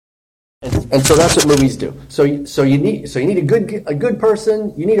And so that's what movies do. So you need a good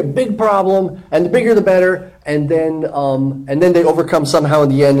person, you need a big problem, and the bigger the better, and then they overcome somehow in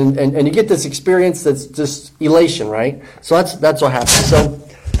the end, and you get this experience that's just elation, right? So that's what happens. So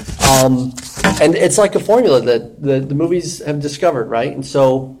and it's like a formula that the movies have discovered, right? And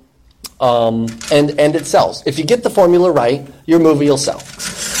so and it sells. If you get the formula right, your movie will sell.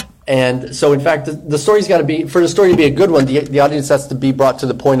 And so, in fact, the story's got to be, for the story to be a good one, the audience has to be brought to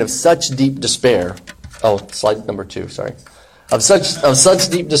the point of such deep despair. Oh, slide number 2, sorry. Of such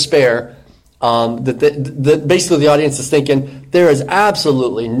deep despair that basically the audience is thinking, there is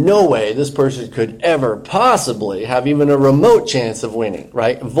absolutely no way this person could ever possibly have even a remote chance of winning,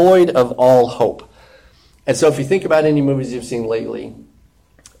 right? Void of all hope. And so if you think about any movies you've seen lately,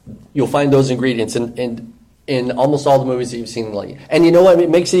 you'll find those ingredients in almost all the movies that you've seen lately. And you know what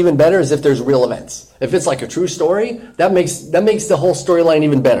makes it even better is if there's real events. If it's like a true story, that makes the whole storyline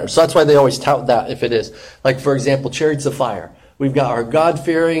even better. So that's why they always tout that if it is. Like, for example, Chariots of Fire. We've got our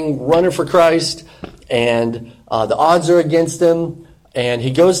God-fearing runner for Christ, and the odds are against him, and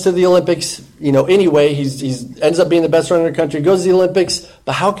he goes to the Olympics, anyway. He's ends up being the best runner in the country, goes to the Olympics,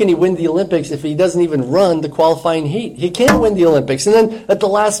 but how can he win the Olympics if he doesn't even run the qualifying heat? He can't win the Olympics. And then at the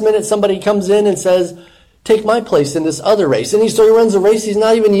last minute, somebody comes in and says, take my place in this other race. And so he runs a race he's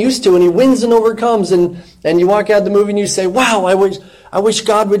not even used to, and he wins and overcomes. And you walk out of the movie and you say, wow, I wish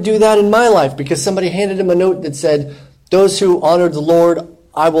God would do that in my life, because somebody handed him a note that said, those who honor the Lord,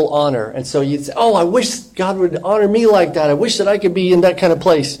 I will honor. And so you'd say, oh, I wish God would honor me like that. I wish that I could be in that kind of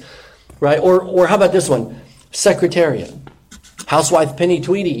place, right? Or how about this one? Secretariat. Housewife Penny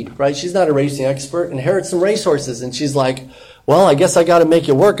Tweedy, right? She's not a racing expert, inherits some racehorses, and she's like, well, I guess I got to make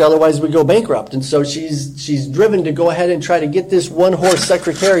it work, otherwise we go bankrupt. And so she's driven to go ahead and try to get this one-horse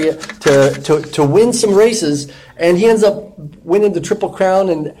Secretariat to win some races, and he ends up winning the Triple Crown,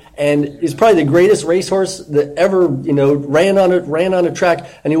 and is probably the greatest racehorse that ever ran on a track.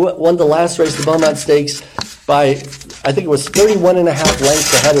 And he won the last race, the Belmont Stakes, by I think it was 31 and a half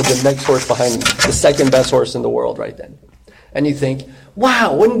lengths ahead of the next horse behind him, the second best horse in the world right then. And you think,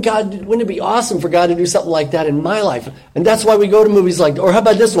 wow, wouldn't it be awesome for God to do something like that in my life? And that's why we go to movies like, or how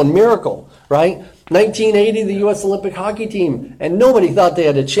about this one, Miracle, right? 1980, the U.S. Olympic hockey team, and nobody thought they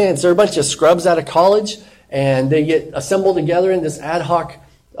had a chance. They're a bunch of scrubs out of college, and they get assembled together in this ad hoc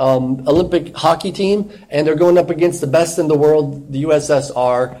Olympic hockey team, and they're going up against the best in the world, the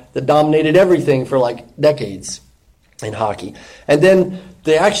USSR, that dominated everything for like decades in hockey. And then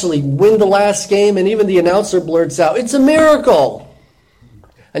they actually win the last game, and even the announcer blurts out, it's a miracle.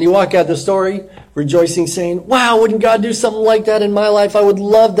 And you walk out the story rejoicing, saying, wow, wouldn't God do something like that in my life? I would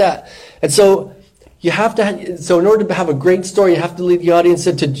love that. And so you have to, so in order to have a great story, you have to lead the audience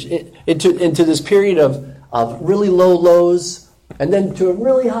into this period of really low lows, and then to a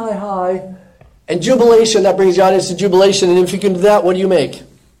really high high, and jubilation. That brings the audience to jubilation. And if you can do that, what do you make?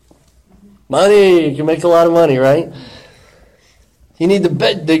 Money. You can make a lot of money, right? You need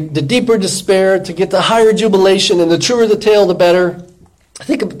the deeper despair to get the higher jubilation, and the truer the tale, the better.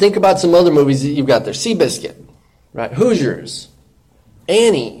 Think about some other movies that you've got there. Seabiscuit, right? Hoosiers,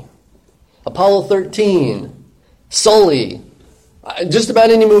 Annie, Apollo 13, Sully. Just about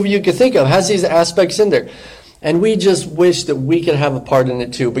any movie you could think of has these aspects in there. And we just wish that we could have a part in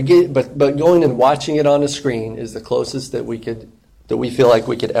it too. But going and watching it on a screen is the closest that we feel like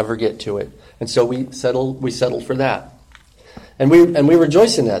we could ever get to it. And so we settled for that. And we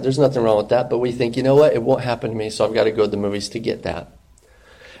rejoice in that. There's nothing wrong with that. But we think, you know what? It won't happen to me, so I've got to go to the movies to get that.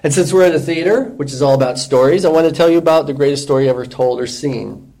 And since we're at a theater, which is all about stories, I want to tell you about the greatest story ever told or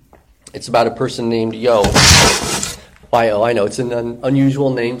seen. It's about a person named Yo. Y-O, I know, it's an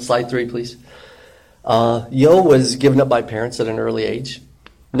unusual name. Slide 3, please. Yo was given up by parents at an early age.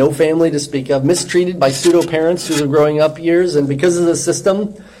 No family to speak of. Mistreated by pseudo-parents through the growing up years. And because of the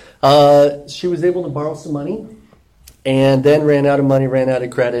system, she was able to borrow some money. And then ran out of money, ran out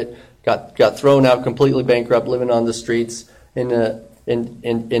of credit, got thrown out, completely bankrupt, living on the streets in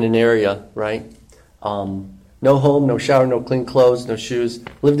an area, right? No home, no shower, no clean clothes, no shoes.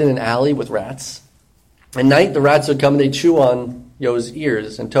 Lived in an alley with rats. At night, the rats would come and they'd chew on Yo's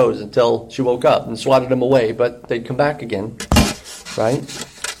ears and toes until she woke up and swatted them away, but they'd come back again, right?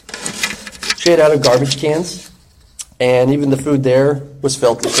 She ate out of garbage cans, and even the food there was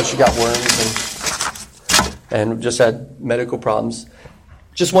filthy, so she got worms and just had medical problems.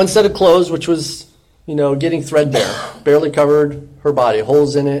 Just one set of clothes, which was, getting threadbare, barely covered her body,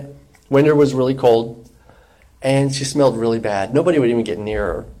 holes in it. Winter was really cold, and she smelled really bad. Nobody would even get near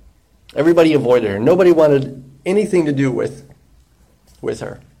her. Everybody avoided her. Nobody wanted anything to do with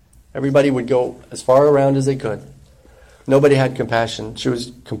her. Everybody would go as far around as they could. Nobody had compassion. She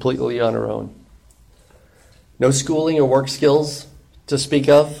was completely on her own. No schooling or work skills to speak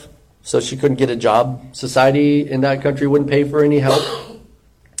of, so she couldn't get a job. Society in that country wouldn't pay for any help.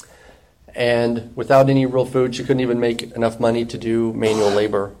 And without any real food, she couldn't even make enough money to do manual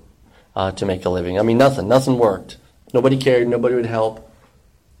labor to make a living. I mean, nothing worked. Nobody cared. Nobody would help.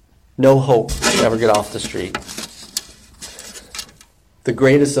 No hope to ever get off the street. The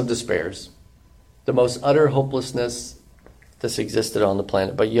greatest of despairs. The most utter hopelessness that's existed on the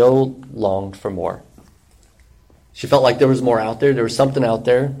planet. But Yo longed for more. She felt like there was more out there. There was something out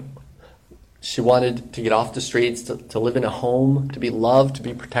there. She wanted to get off the streets, to live in a home, to be loved, to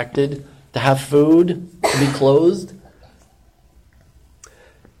be protected, to have food, to be clothed.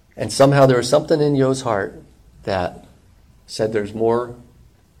 And somehow there was something in Yo's heart that said there's more,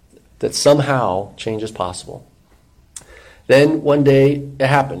 that somehow change is possible. Then one day it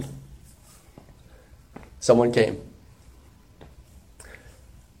happened. Someone came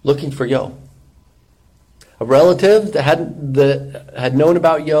looking for Yo. A relative that had known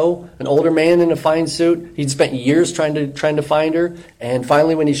about Yo, an older man in a fine suit. He'd spent years trying to find her, and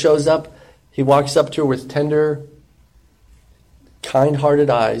finally when he shows up, he walks up to her with tender, kind-hearted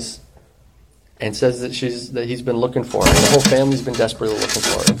eyes and says that he's been looking for her. And the whole family's been desperately looking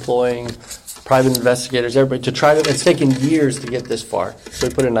for her, employing private investigators, everybody, to try to. It's taken years to get this far. So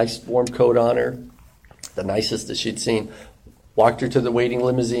he put a nice warm coat on her, the nicest that she'd seen, walked her to the waiting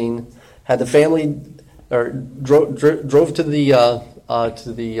limousine, had the family, or drove to the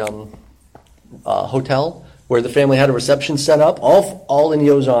hotel where the family had a reception set up, all in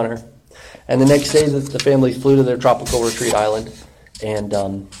Yo's honor. And the next day, the family flew to their tropical retreat island,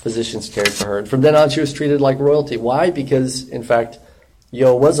 and physicians cared for her. And from then on, she was treated like royalty. Why? Because, in fact,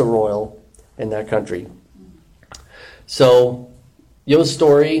 Yo was a royal in that country. So, Yo's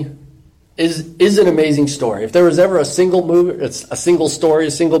story is an amazing story. If there was ever a single movie, it's a single story,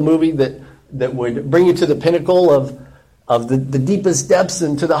 a single movie that would bring you to the pinnacle of the deepest depths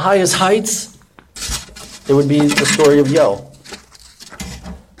and to the highest heights, it would be the story of Yo.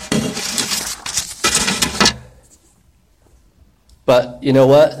 But you know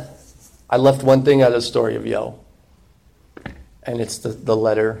what? I left one thing out of the story of Yo. And it's the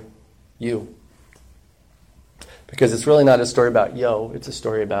letter U. Because it's really not a story about Yo, it's a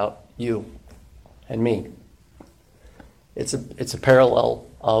story about you and me. It's a parallel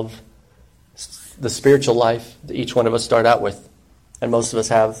of the spiritual life that each one of us start out with. And most of us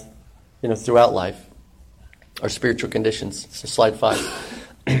have, throughout life. Our spiritual conditions. So slide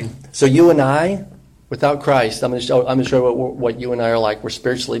 5. So you and I, without Christ, I'm going to show you what you and I are like. We're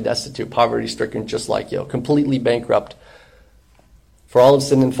spiritually destitute, poverty-stricken, just like Yo, completely bankrupt. For all have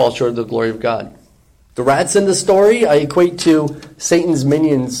sinned and fall short of the glory of God. The rats in the story I equate to Satan's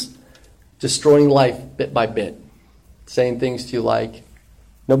minions destroying life bit by bit, saying things to you like,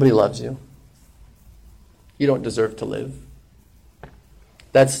 nobody loves you. You don't deserve to live.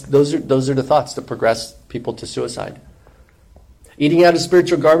 Those are the thoughts that progress people to suicide. Eating out of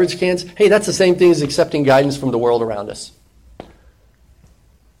spiritual garbage cans, hey, that's the same thing as accepting guidance from the world around us.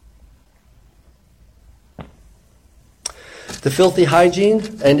 The filthy hygiene,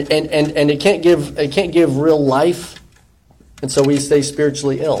 and it can't give real life, and so we stay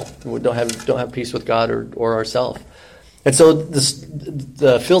spiritually ill. We don't have peace with God or ourselves. And so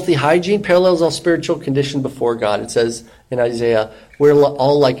the filthy hygiene parallels our spiritual condition before God. It says in Isaiah, we're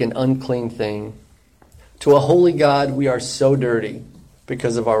all like an unclean thing. To a holy God, we are so dirty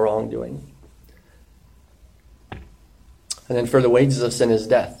because of our wrongdoing. And then for the wages of sin is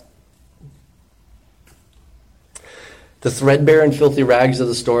death. The threadbare and filthy rags of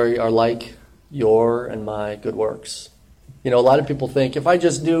the story are like your and my good works. A lot of people think if I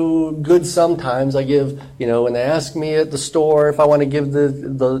just do good sometimes, I give, when they ask me at the store if I want to give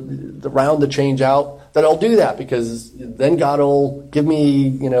the round the change out, that I'll do that because then God will give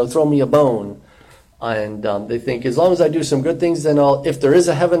me, throw me a bone. And they think as long as I do some good things, then if there is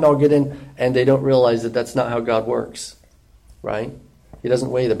a heaven, I'll get in. And they don't realize that that's not how God works, right? He doesn't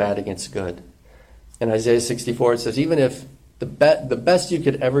weigh the bad against good. In Isaiah 64, it says, even if the best you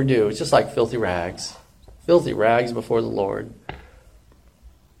could ever do, it's just like filthy rags before the Lord.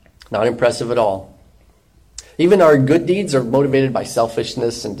 Not impressive at all. Even our good deeds are motivated by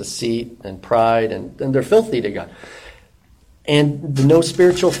selfishness and deceit and pride, and they're filthy to God. And no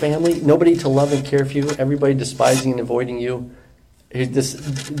spiritual family, nobody to love and care for you, everybody despising and avoiding you. This,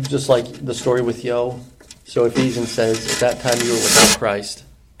 just like the story with Yo. So Ephesians says, at that time you were without Christ,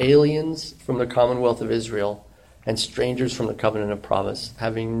 aliens from the commonwealth of Israel, and strangers from the covenant of promise,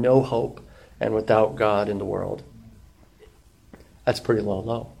 having no hope and without God in the world. That's pretty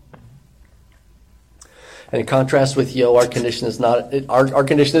low. And in contrast with Yo, our condition is not our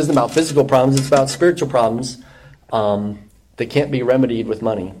condition isn't about physical problems, it's about spiritual problems that can't be remedied with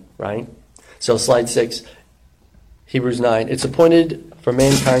money, right? So slide 6, Hebrews 9. It's appointed for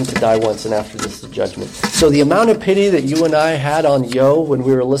mankind to die once, and after this is judgment. So the amount of pity that you and I had on Yo when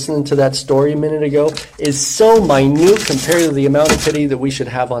we were listening to that story a minute ago is so minute compared to the amount of pity that we should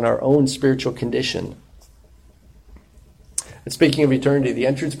have on our own spiritual condition. And speaking of eternity, the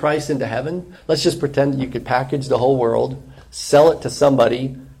entrance price into heaven, let's just pretend that you could package the whole world, sell it to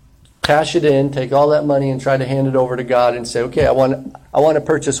somebody, cash it in, take all that money and try to hand it over to God and say, okay, I want to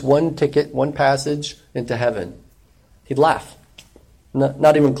purchase one ticket, one passage into heaven. He'd laugh.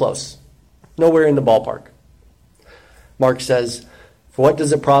 Not even close. Nowhere in the ballpark. Mark says, for what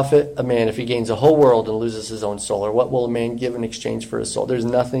does it profit a man if he gains a whole world and loses his own soul? Or what will a man give in exchange for his soul? There's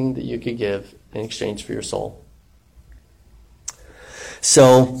nothing that you could give in exchange for your soul.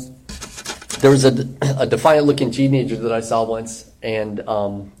 So there was a defiant-looking teenager that I saw once, and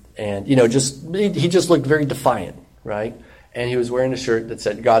he just looked very defiant, right? And he was wearing a shirt that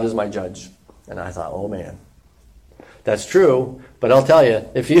said, "God is my judge." And I thought, oh man, that's true. But I'll tell you,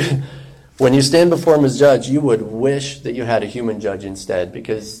 when you stand before him as judge, you would wish that you had a human judge instead,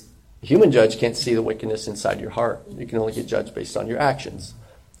 because a human judge can't see the wickedness inside your heart. You can only get judged based on your actions.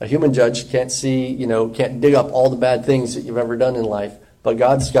 A human judge can't see, can't dig up all the bad things that you've ever done in life. But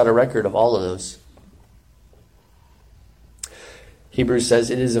God's got a record of all of those. Hebrews says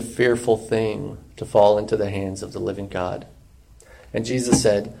it is a fearful thing to fall into the hands of the living God. And Jesus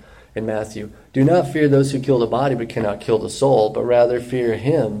said in Matthew, do not fear those who kill the body but cannot kill the soul, but rather fear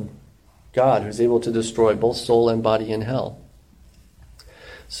him, God, who's able to destroy both soul and body in hell.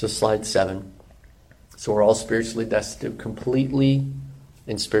 So slide 7. So we're all spiritually destitute, completely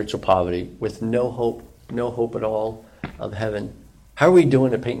in spiritual poverty, with no hope at all of heaven. How are we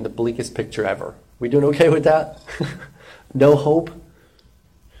doing at painting the bleakest picture ever? We doing okay with that? No hope?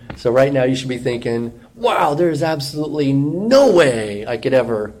 So right now you should be thinking, wow, there's absolutely no way I could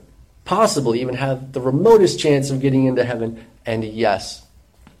ever possibly even have the remotest chance of getting into heaven. And yes,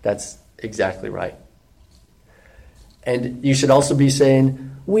 that's exactly right. And you should also be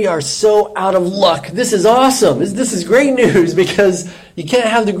saying, we are so out of luck. This is awesome. This is great news, because you can't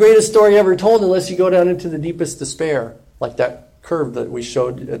have the greatest story ever told unless you go down into the deepest despair, like that curve that we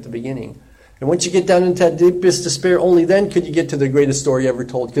showed at the beginning. And once you get down into that deepest despair, only then could you get to the greatest story ever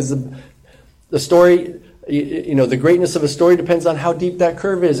told. Because the story, the greatness of a story depends on how deep that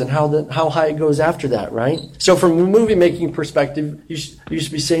curve is and how high it goes after that, right? So from a movie making perspective, you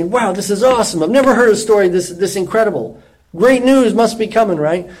should be saying, wow, this is awesome. I've never heard a story this incredible. Great news must be coming,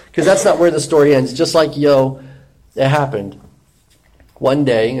 right? Because that's not where the story ends. Just like Yo, it happened. One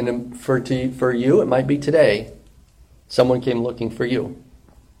day, and for you, it might be today, someone came looking for you.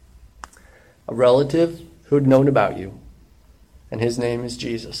 A relative who'd known about you. And his name is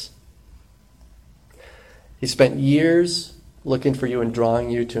Jesus. He spent years looking for you and drawing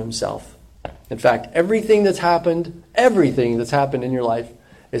you to himself. In fact, everything that's happened in your life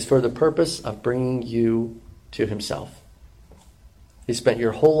is for the purpose of bringing you to himself. He spent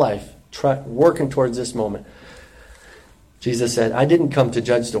your whole life working towards this moment. Jesus said, I didn't come to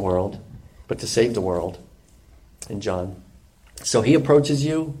judge the world, but to save the world. In John. So he approaches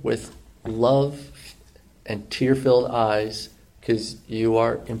you with love and tear-filled eyes because you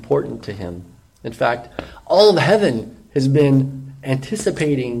are important to him. In fact, all of heaven has been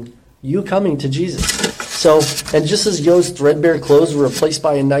anticipating you coming to Jesus. So, and just as Yo's threadbare clothes were replaced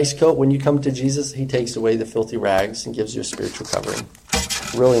by a nice coat, when you come to Jesus, he takes away the filthy rags and gives you a spiritual covering.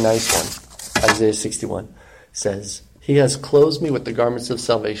 Really nice one. Isaiah 61 says, he has clothed me with the garments of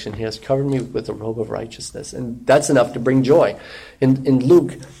salvation. He has covered me with a robe of righteousness. And that's enough to bring joy. In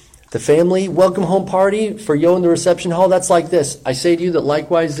Luke, the family welcome home party for Yo in the reception hall, that's like this. I say to you that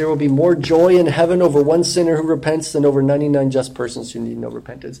likewise there will be more joy in heaven over one sinner who repents than over 99 just persons who need no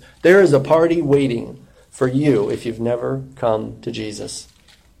repentance. There is a party waiting for you if you've never come to Jesus.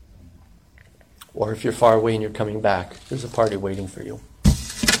 Or if you're far away and you're coming back, there's a party waiting for you.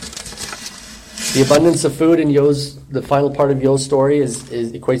 The abundance of food in the final part of Yo's story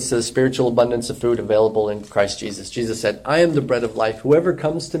equates to the spiritual abundance of food available in Christ Jesus. Jesus said, I am the bread of life. Whoever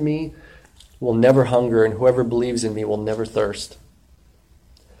comes to me will never hunger, and whoever believes in me will never thirst.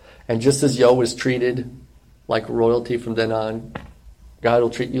 And just as Yo was treated like royalty from then on, God will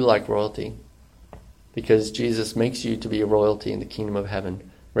treat you like royalty, because Jesus makes you to be a royalty in the kingdom of heaven.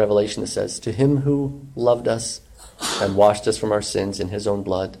 Revelation says, to him who loved us and washed us from our sins in his own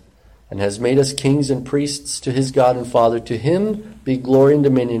blood, and has made us kings and priests to his God and Father. To him be glory and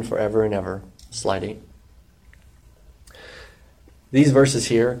dominion forever and ever. Slide 8. These verses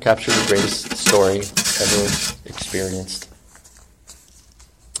here capture the greatest story ever experienced.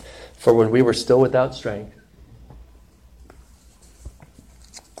 For when we were still without strength,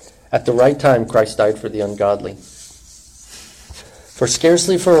 at the right time Christ died for the ungodly. For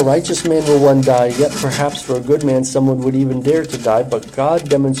scarcely for a righteous man will one die, yet perhaps for a good man someone would even dare to die. But God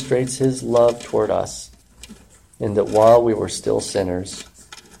demonstrates his love toward us, in that while we were still sinners,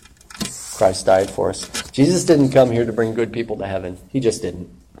 Christ died for us. Jesus didn't come here to bring good people to heaven. He just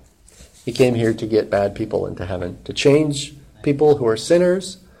didn't. He came here to get bad people into heaven, to change people who are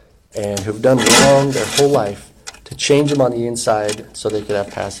sinners and who've done wrong their whole life, to change them on the inside so they could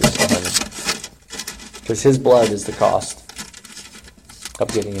have passage to heaven. Because his blood is the cost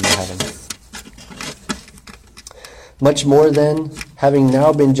of getting into heaven. Much more then, having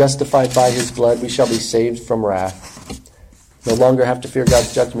now been justified by his blood, we shall be saved from wrath. No longer have to fear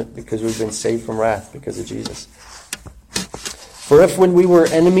God's judgment because we've been saved from wrath because of Jesus. For if when we were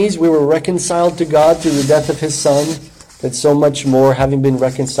enemies, we were reconciled to God through the death of his Son, then so much more, having been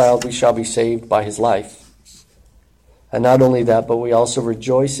reconciled, we shall be saved by his life. And not only that, but we also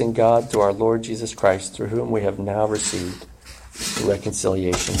rejoice in God through our Lord Jesus Christ, through whom we have now received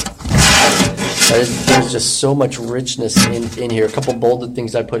reconciliation. There's just so much richness in here. A couple bolded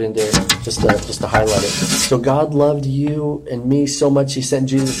things I put in there just to highlight it. So God loved you and me so much he sent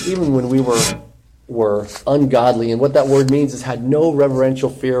Jesus even when we were ungodly. And what that word means is had no reverential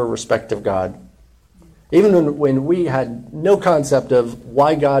fear or respect of God. Even when we had no concept of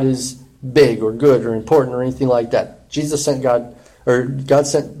why God is big or good or important or anything like that. God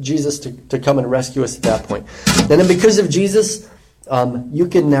sent Jesus to come and rescue us at that point. And then because of Jesus, you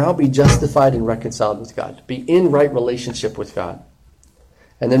can now be justified and reconciled with God, be in right relationship with God.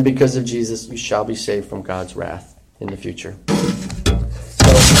 And then because of Jesus, you shall be saved from God's wrath in the future.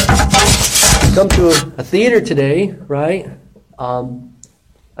 So, you come to a theater today, right?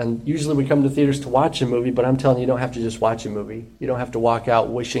 And usually we come to theaters to watch a movie, but I'm telling you, you don't have to just watch a movie. You don't have to walk out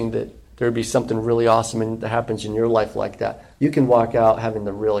wishing that there would be something really awesome that happens in your life like that. You can walk out having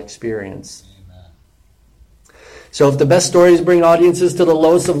the real experience. So if the best stories bring audiences to the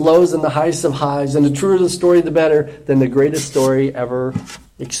lowest of lows and the highest of highs, and the truer the story, the better, then the greatest story ever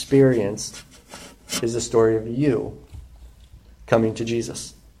experienced is the story of you coming to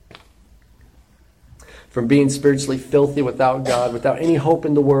Jesus. From being spiritually filthy without God, without any hope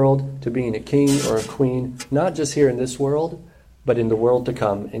in the world, to being a king or a queen, not just here in this world, but in the world to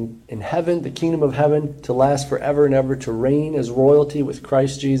come. In heaven, the kingdom of heaven, to last forever and ever, to reign as royalty with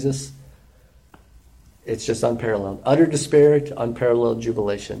Christ Jesus. It's just unparalleled. Utter despair to unparalleled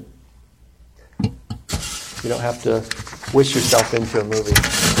jubilation. You don't have to wish yourself into a movie.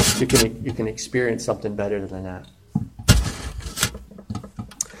 You can experience something better than that.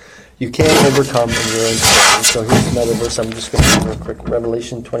 You can't overcome in your own strength. So here's another verse I'm just going to read real quick.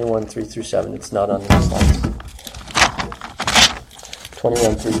 Revelation 21, 3-7. It's not on the slides.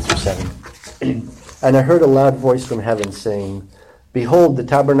 21, 3-7. And I heard a loud voice from heaven saying, Behold, the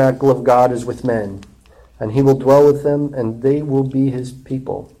tabernacle of God is with men, and he will dwell with them, and they will be his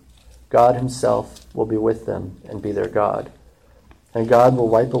people. God himself will be with them and be their God. And God will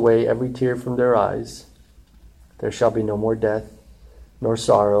wipe away every tear from their eyes. There shall be no more death, nor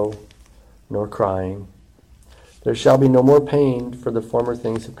sorrow, nor crying. There shall be no more pain, for the former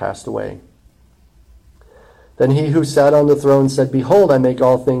things have passed away. Then he who sat on the throne said, Behold, I make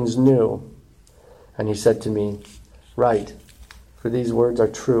all things new. And he said to me, Write, for these words are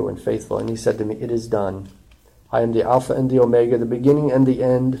true and faithful. And he said to me, It is done. I am the Alpha and the Omega, the beginning and the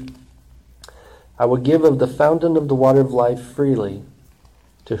end. I will give of the fountain of the water of life freely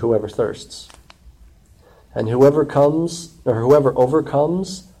to whoever thirsts. And whoever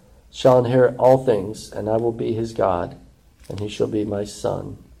overcomes shall inherit all things, and I will be his God, and he shall be my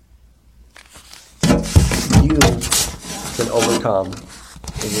son. You can overcome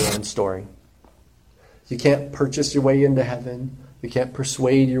in your own story. You can't purchase your way into heaven. You can't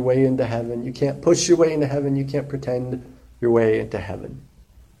persuade your way into heaven. You can't push your way into heaven. You can't pretend your way into heaven.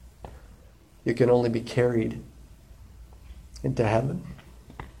 You can only be carried into heaven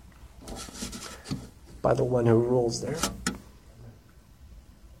by the one who rules there.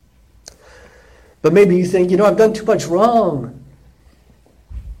 But maybe you think, I've done too much wrong.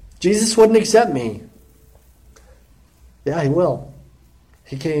 Jesus wouldn't accept me. Yeah, he will.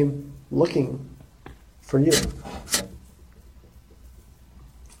 He came looking for you.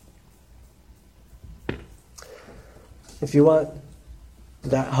 If you want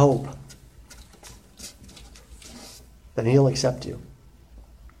that hope, then he'll accept you.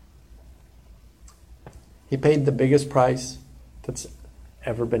 He paid the biggest price that's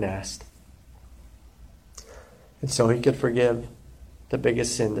ever been asked. And so he could forgive the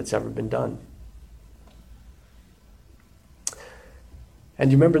biggest sin that's ever been done.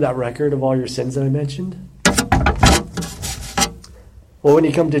 And you remember that record of all your sins that I mentioned? Well, when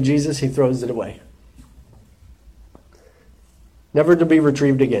you come to Jesus, he throws it away. Never to be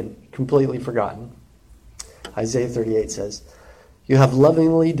retrieved again. Completely forgotten. Isaiah 38 says, "You have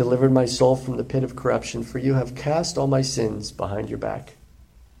lovingly delivered my soul from the pit of corruption, for you have cast all my sins behind your back."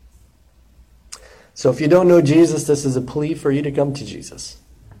 So if you don't know Jesus, this is a plea for you to come to Jesus.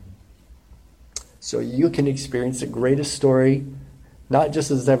 So you can experience the greatest story, not just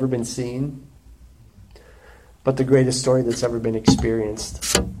has ever been seen, but the greatest story that's ever been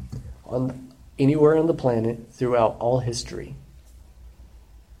experienced on anywhere on the planet throughout all history.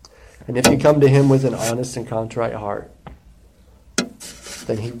 And if you come to him with an honest and contrite heart,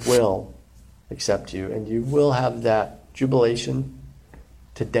 then he will accept you, and you will have that jubilation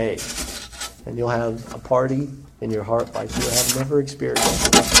today. And you'll have a party in your heart like you have never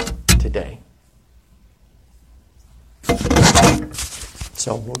experienced today.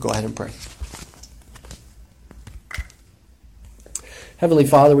 So we'll go ahead and pray. Heavenly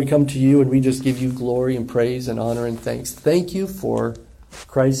Father, we come to you and we just give you glory and praise and honor and thanks. Thank you for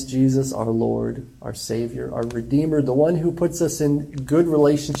Christ Jesus, our Lord, our Savior, our Redeemer, the one who puts us in good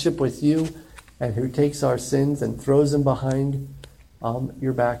relationship with you and who takes our sins and throws them behind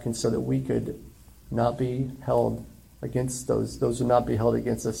your back, and so that we could not be held against those would not be held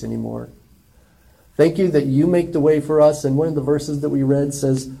against us anymore. Thank you that you make the way for us. And one of the verses that we read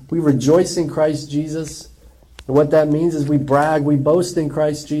says, we rejoice in Christ Jesus. And what that means is we brag, we boast in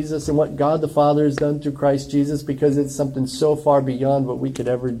Christ Jesus and what God the Father has done through Christ Jesus, because it's something so far beyond what we could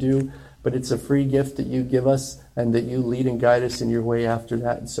ever do. But it's a free gift that you give us, and that you lead and guide us in your way after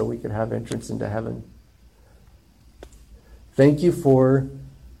that, and so we could have entrance into heaven. Thank you for,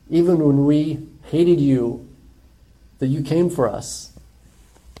 even when we hated you, that you came for us.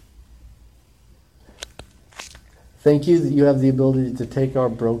 Thank you that you have the ability to take our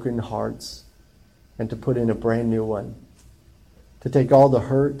broken hearts and to put in a brand new one. To take all the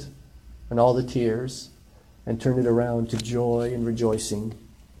hurt and all the tears and turn it around to joy and rejoicing.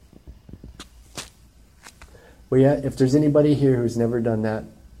 If there's anybody here who's never done that,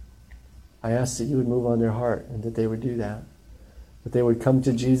 I ask that you would move on their heart and that they would do that. That they would come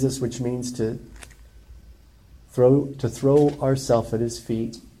to Jesus, which means to throw ourselves at his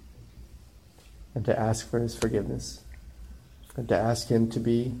feet and to ask for his forgiveness, and to ask him to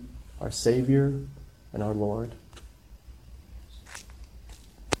be our Savior and our Lord.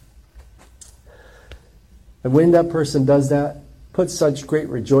 And when that person does that, put such great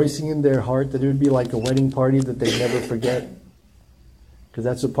rejoicing in their heart that it would be like a wedding party that they never forget. Because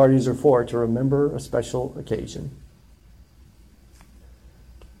that's what parties are for, to remember a special occasion.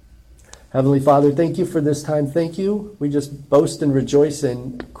 Heavenly Father, thank you for this time. Thank you. We just boast and rejoice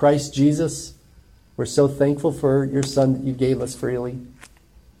in Christ Jesus. We're so thankful for your Son that you gave us freely.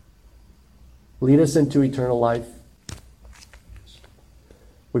 Lead us into eternal life.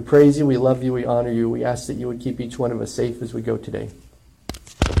 We praise you, we love you, we honor you. We ask that you would keep each one of us safe as we go today.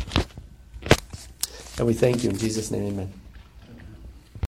 And we thank you in Jesus' name, amen.